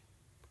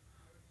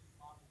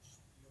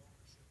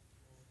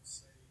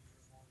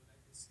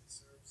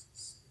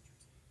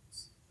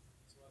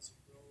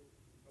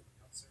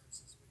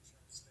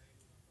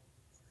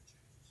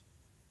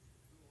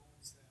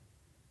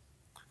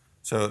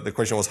 So the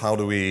question was, how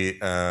do we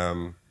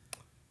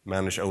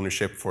manage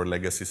ownership for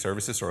legacy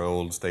services or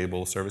old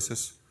stable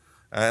services?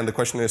 And the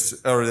question is,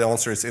 or the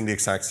answer is in the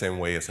exact same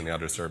way as any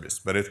other service.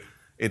 But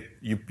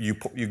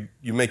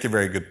you make a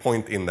very good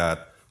point in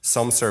that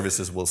some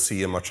services will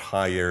see a much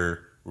higher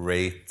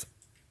rate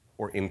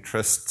or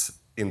interest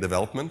in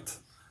development,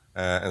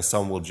 and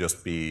some will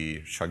just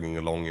be chugging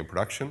along in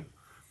production.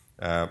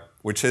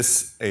 Which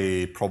is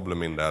a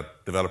problem in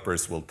that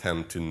developers will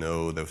tend to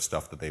know the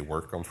stuff that they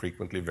work on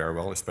frequently very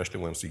well, especially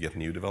once you get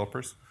new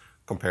developers,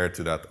 compared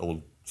to that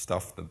old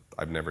stuff that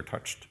I've never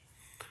touched.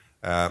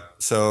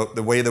 So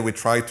the way that we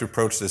try to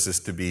approach this is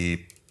to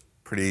be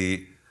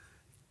pretty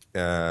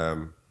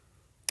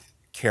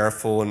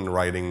careful in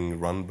writing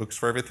run books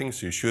for everything.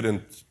 So you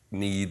shouldn't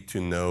need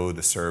to know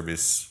the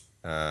service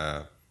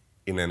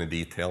in any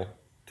detail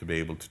to be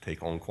able to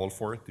take on call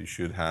for it. You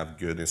should have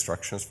good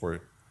instructions for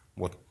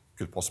what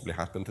could possibly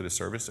happen to the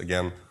service.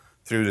 Again,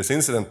 through this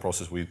incident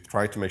process, we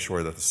try to make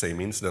sure that the same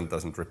incident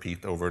doesn't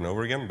repeat over and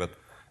over again, but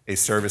a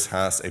service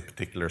has a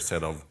particular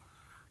set of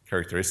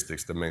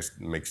characteristics that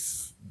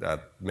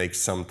makes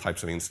some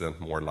types of incident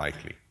more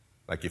likely.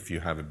 Like if you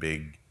have a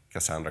big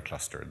Cassandra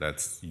cluster,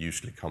 that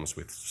usually comes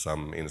with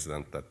some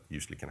incident that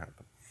usually can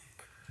happen.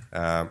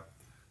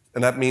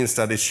 And that means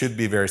that it should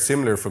be very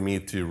similar for me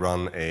to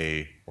run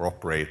or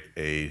operate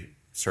a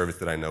service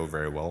that I know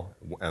very well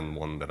and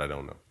one that I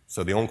don't know.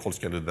 So the on-call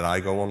schedule that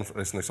I go on,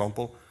 as an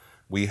example,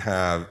 we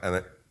have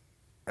an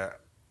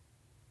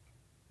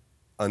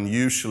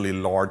unusually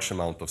large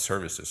amount of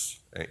services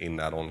in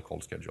that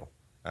on-call schedule.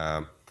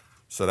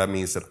 So that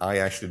means that I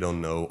actually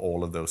don't know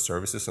all of those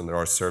services, and there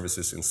are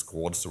services in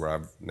squads where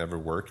I've never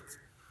worked.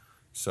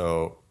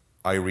 So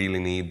I really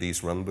need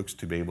these runbooks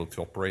to be able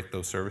to operate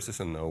those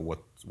services and know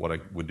what I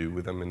would do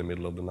with them in the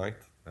middle of the night.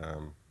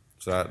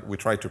 So that we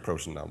try to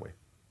approach them that way.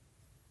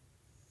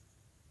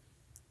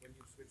 When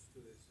you switched to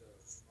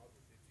this model,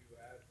 did you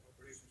add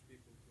operations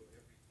people to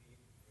every team,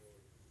 or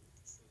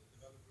so the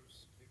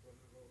developers take on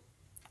the role?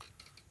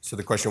 So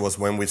the question was,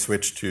 when we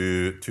switched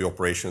to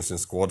operations in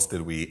squads,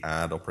 did we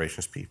add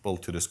operations people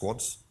to the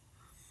squads?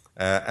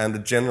 And the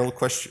general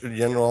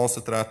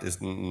answer to that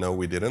is no,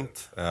 we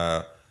didn't.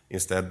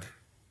 Instead,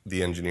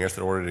 the engineers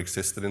that already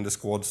existed in the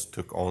squads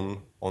took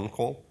on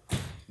call.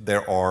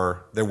 There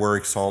were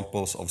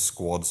examples of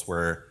squads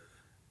where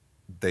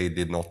they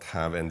did not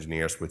have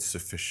engineers with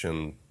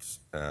sufficient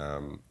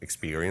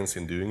experience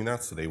in doing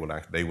that, so they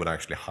would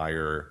actually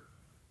hire.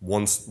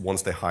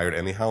 Once they hired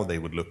anyhow, they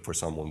would look for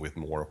someone with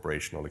more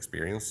operational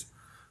experience,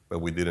 but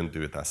we didn't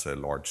do it as a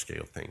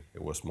large-scale thing.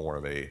 It was more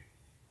of a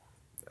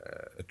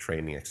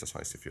training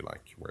exercise, if you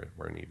like,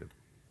 where needed.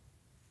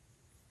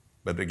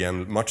 But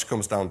again, much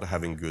comes down to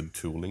having good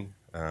tooling,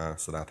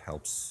 so that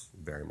helps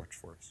very much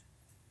for us.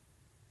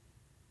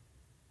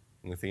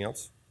 Anything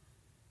else?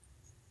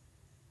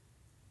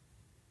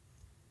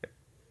 Yeah.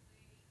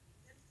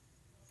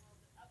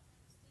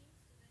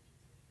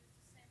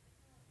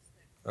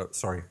 Oh,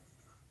 sorry.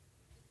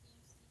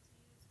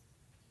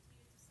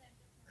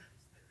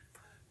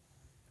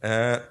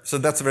 So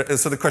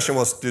the question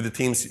was, do the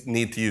teams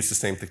need to use the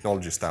same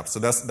technology stack? So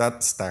that's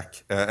that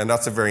stack, and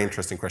that's a very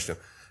interesting question.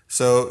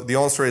 So the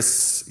answer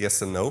is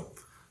yes and no.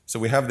 So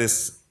we have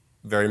this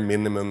very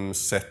minimum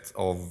set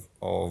of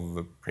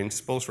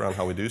principles around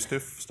how we do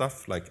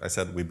stuff. Like I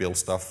said, we build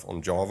stuff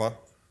on Java.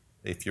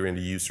 If you're in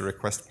the user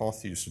request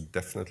path, you should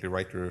definitely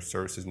write your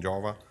services in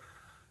Java.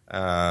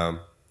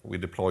 We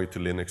deploy to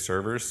Linux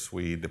servers.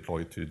 We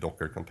deploy to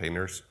Docker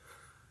containers.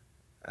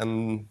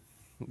 And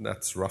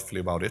that's roughly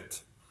about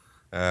it.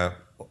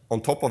 On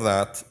top of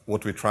that,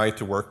 what we try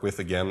to work with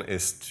again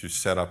is to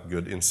set up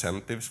good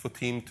incentives for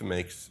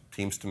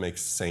teams to make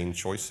sane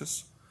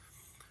choices.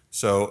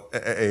 So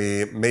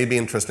a maybe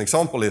interesting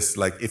example is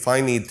like if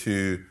I need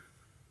to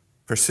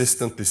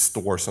persistently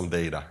store some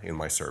data in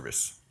my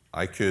service.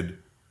 I could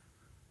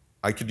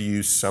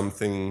use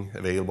something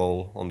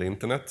available on the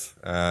internet,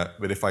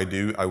 but if I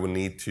do, I will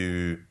need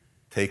to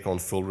take on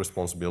full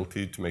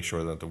responsibility to make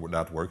sure that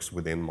that works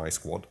within my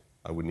squad.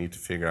 I would need to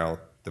figure out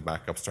the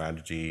backup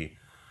strategy,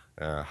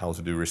 how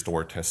to do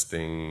restore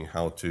testing,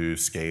 how to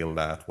scale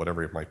that,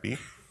 whatever it might be.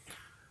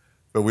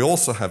 But we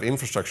also have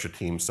infrastructure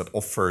teams that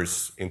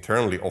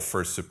internally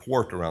offers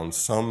support around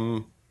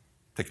some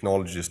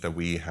technologies that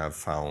we have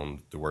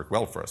found to work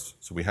well for us.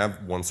 So we have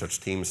one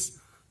such team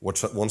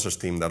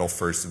that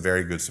offers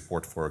very good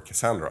support for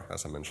Cassandra,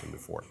 as I mentioned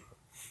before.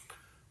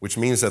 Which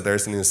means that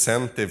there's an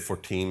incentive for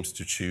teams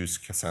to choose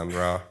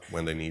Cassandra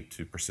when they need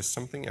to persist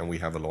something, and we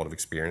have a lot of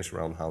experience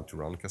around how to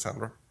run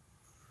Cassandra.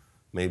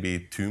 Maybe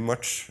too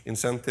much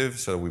incentive,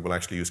 so we will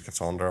actually use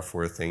Cassandra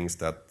for things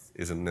that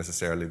isn't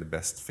necessarily the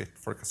best fit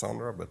for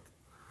Cassandra, but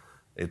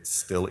it's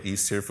still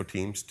easier for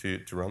teams to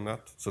run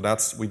that. So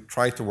we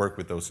try to work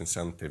with those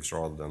incentives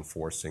rather than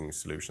forcing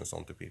solutions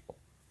onto people.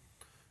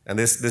 And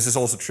this is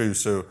also true,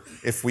 so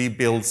if we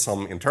build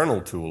some internal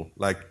tool,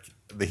 like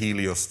the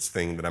Helios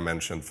thing that I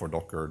mentioned for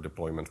Docker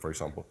deployment, for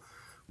example,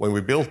 when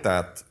we built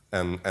that,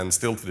 and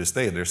still to this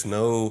day, there's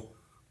no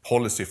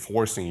policy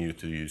forcing you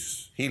to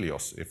use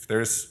Helios. If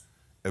there's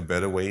a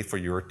better way for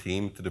your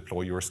team to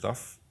deploy your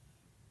stuff,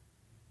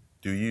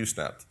 do use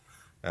that.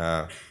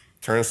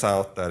 Turns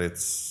out that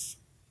it's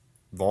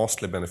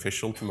vastly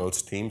beneficial to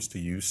most teams to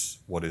use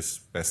what is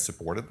best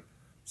supported.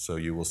 So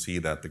you will see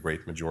that the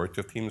great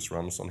majority of teams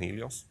runs on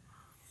Helios.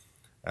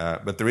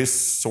 But there is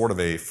sort of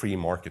a free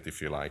market,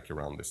 if you like,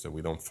 around this, that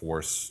we don't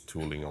force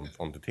tooling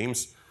on the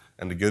teams.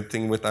 And the good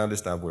thing with that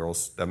is that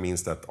that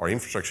means that our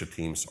infrastructure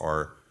teams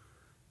are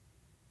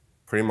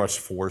pretty much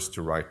forced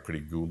to write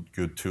pretty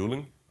good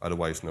tooling.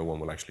 Otherwise, no one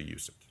will actually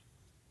use it.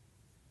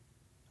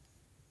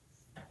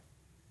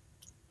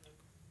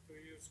 Do you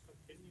use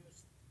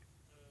continuous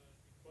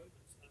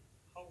deployments, and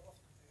how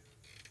often do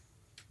you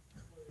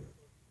deploy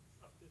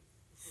update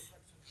the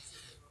production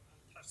system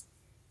and test?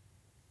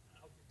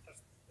 How do you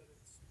test that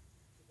it's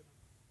good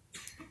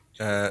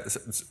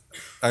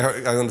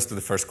enough? I understood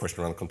the first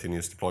question around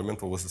continuous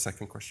deployment. What was the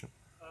second question?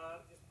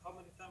 How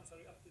many times are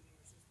you updating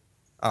your system?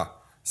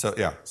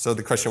 So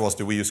the question was,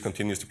 do we use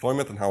continuous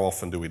deployment, and how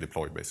often do we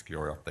deploy, basically,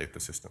 or update the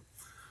system?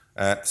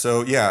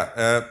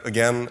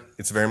 Again,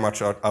 it's very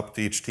much up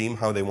to each team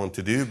how they want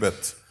to do,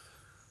 but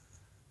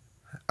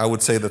I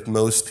would say that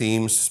most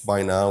teams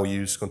by now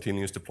use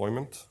continuous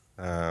deployment,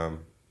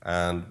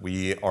 and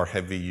we are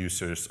heavy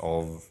users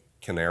of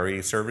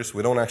Canary service.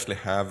 We don't actually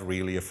have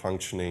really a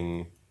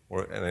functioning,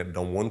 and I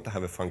don't want to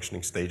have a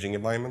functioning staging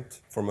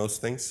environment for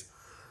most things.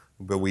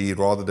 But we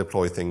rather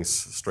deploy things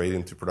straight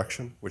into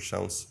production, which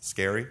sounds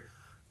scary,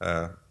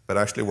 but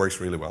actually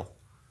works really well.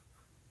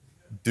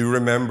 Do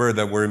remember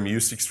that we're a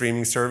music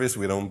streaming service.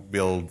 We don't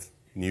build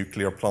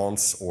nuclear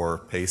plants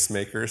or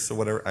pacemakers or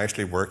whatever. I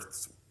actually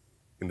worked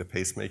in the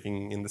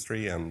pacemaking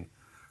industry, and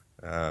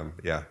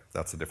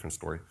that's a different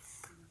story.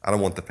 I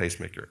don't want the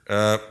pacemaker.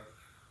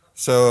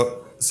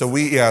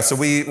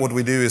 What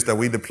we do is that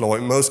we deploy,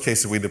 in most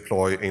cases we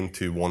deploy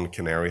into one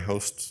Canary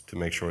host to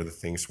make sure that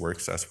things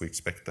works as we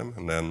expect them,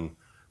 and then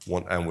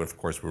of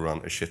course we run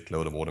a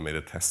shitload of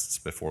automated tests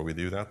before we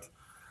do that.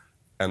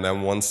 And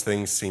then once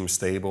things seem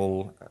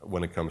stable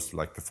when it comes to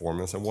like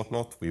performance and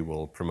whatnot, we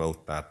will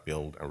promote that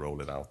build and roll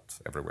it out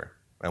everywhere.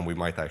 And we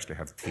might actually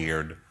have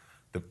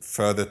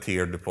further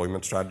tiered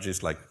deployment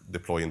strategies, like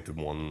deploy into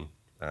one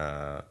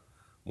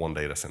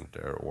data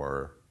center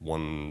or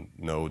one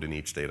node in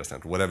each data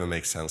center, whatever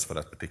makes sense for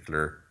that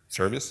particular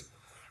service.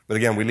 But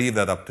again, we leave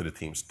that up to the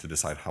teams to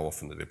decide how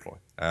often they deploy.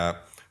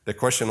 The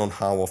question on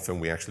how often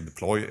we actually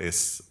deploy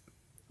is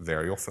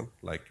very often.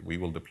 Like we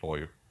will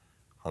deploy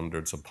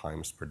hundreds of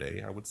times per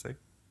day, I would say.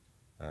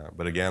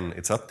 But again,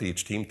 it's up to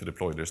each team to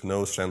deploy. There's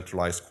no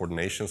centralized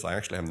coordination, so I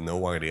actually have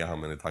no idea how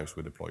many times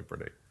we deploy per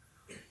day.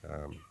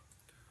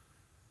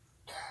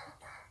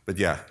 But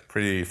yeah,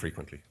 pretty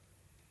frequently.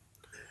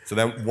 So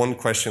then one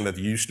question that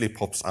usually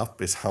pops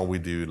up is how we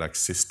do like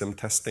system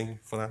testing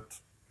for that.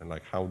 And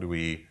like how do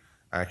we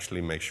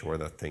actually make sure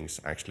that things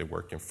actually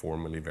work and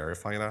formally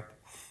verify that.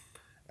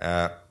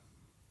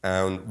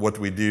 And what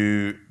we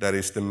do that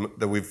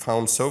we've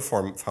found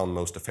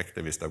most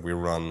effective is that we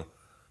run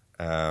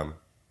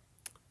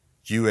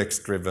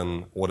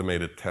UX-driven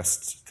automated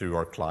tests through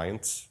our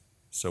clients.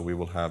 So we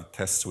will have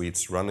test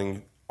suites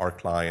running our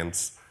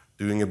clients,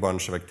 doing a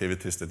bunch of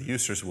activities that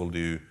users will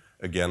do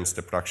against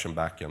the production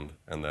backend,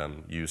 and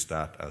then use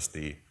that as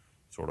the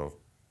sort of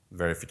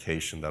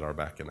verification that our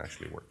backend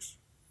actually works.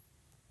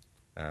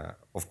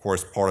 Of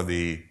course, part of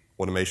the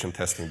automation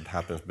testing that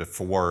happens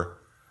before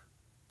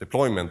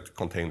deployment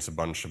contains a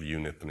bunch of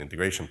unit and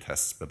integration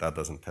tests, but that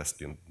doesn't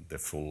test in the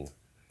full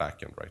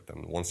backend, right?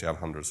 And once you have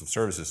hundreds of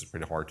services, it's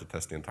pretty hard to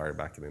test the entire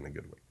backend in a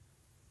good way.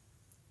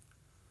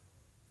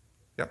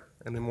 Yeah,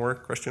 any more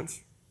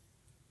questions?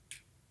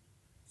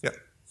 Yeah.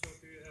 So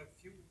do you have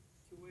few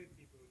QA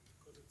people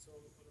because it's all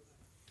automatic?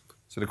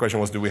 So the question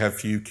was, do we have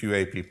few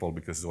QA people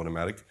because it's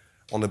automatic?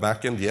 On the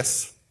backend,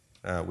 yes.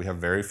 We have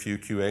very few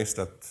QAs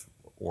that,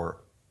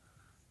 or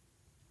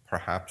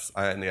perhaps,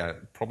 yeah,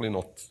 probably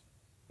not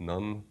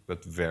none,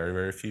 but very,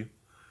 very few.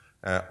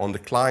 On the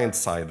client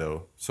side,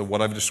 though, so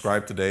what I've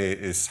described today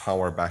is how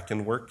our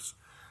backend works,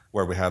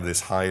 where we have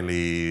this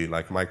highly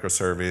like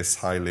microservice,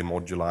 highly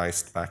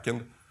modularized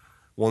backend.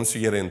 Once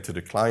you get into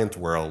the client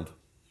world,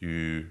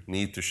 you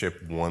need to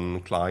ship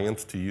one client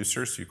to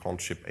users. You can't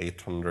ship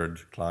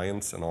 800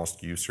 clients and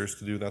ask users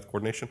to do that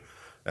coordination.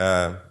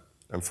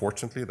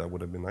 Unfortunately, that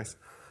would have been nice.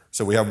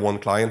 So we have one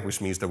client,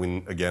 which means that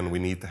we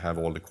need to have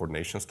all the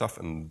coordination stuff,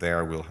 and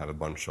there we'll have a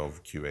bunch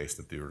of QAs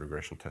that do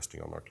regression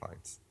testing on our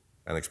clients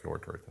and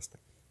exploratory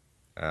testing.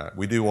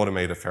 We do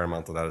automate a fair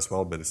amount of that as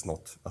well, but it's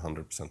not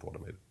 100%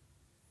 automated.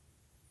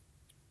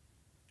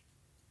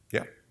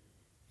 Yeah?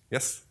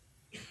 Yes?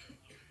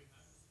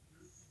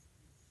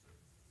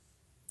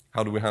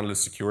 How do we handle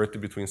security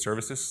between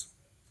services? Is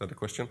that the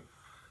question?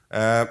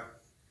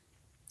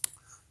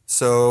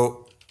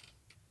 So,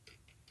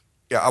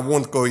 yeah, I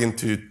won't go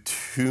into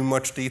too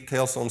much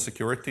details on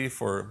security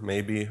for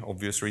maybe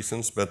obvious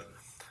reasons, but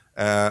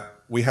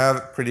we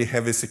have pretty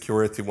heavy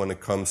security when it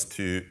comes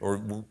to,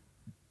 or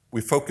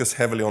we focus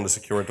heavily on the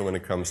security when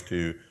it comes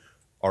to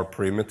our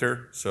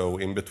perimeter, so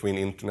in between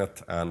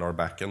internet and our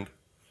backend.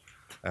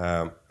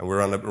 And we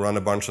run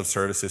a bunch of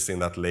services in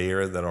that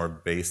layer that are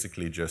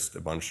basically just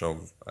a bunch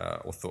of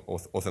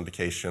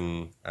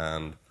authentication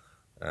and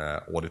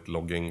audit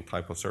logging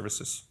type of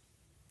services.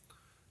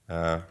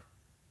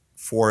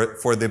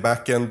 For the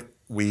backend,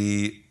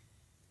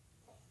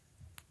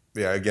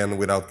 again,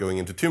 without going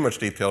into too much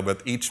detail,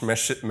 but each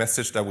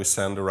message that we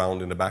send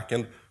around in the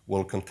backend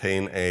will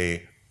contain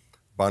a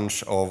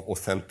bunch of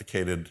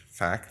authenticated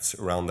facts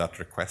around that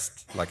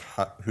request, like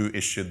who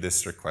issued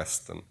this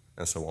request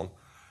and so on,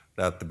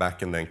 that the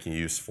backend then can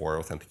use for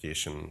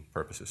authentication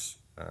purposes,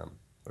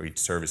 or each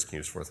service can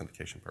use for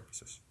authentication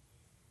purposes.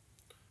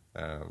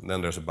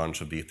 Then there's a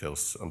bunch of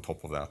details on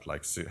top of that,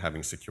 like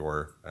having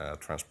secure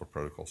transport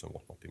protocols and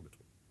whatnot in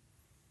between.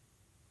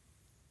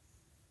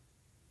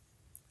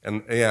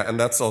 And yeah, and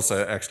that's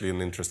also actually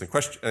an interesting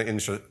question,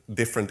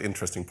 different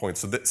interesting point.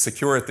 So the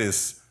security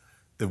is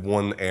the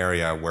one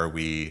area where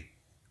we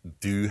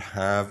do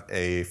have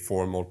a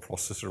formal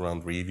process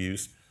around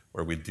reviews,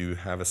 where we do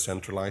have a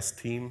centralized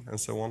team and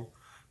so on.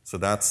 So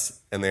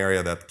that's an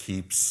area that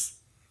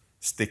keeps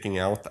sticking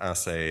out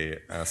as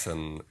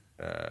an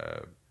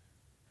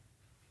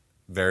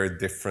very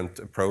different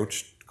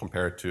approach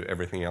compared to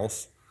everything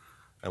else.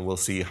 And we'll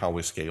see how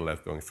we scale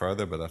that going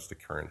further, but that's the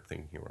current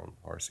thing here on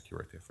our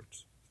security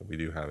efforts. So we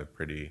do have a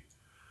pretty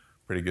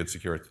good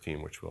security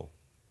team, which will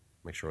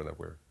make sure that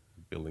we're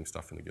building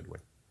stuff in a good way.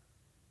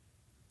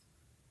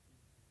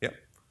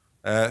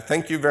 Yeah.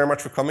 Thank you very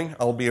much for coming.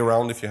 I'll be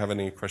around if you have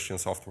any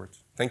questions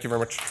afterwards. Thank you very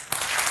much.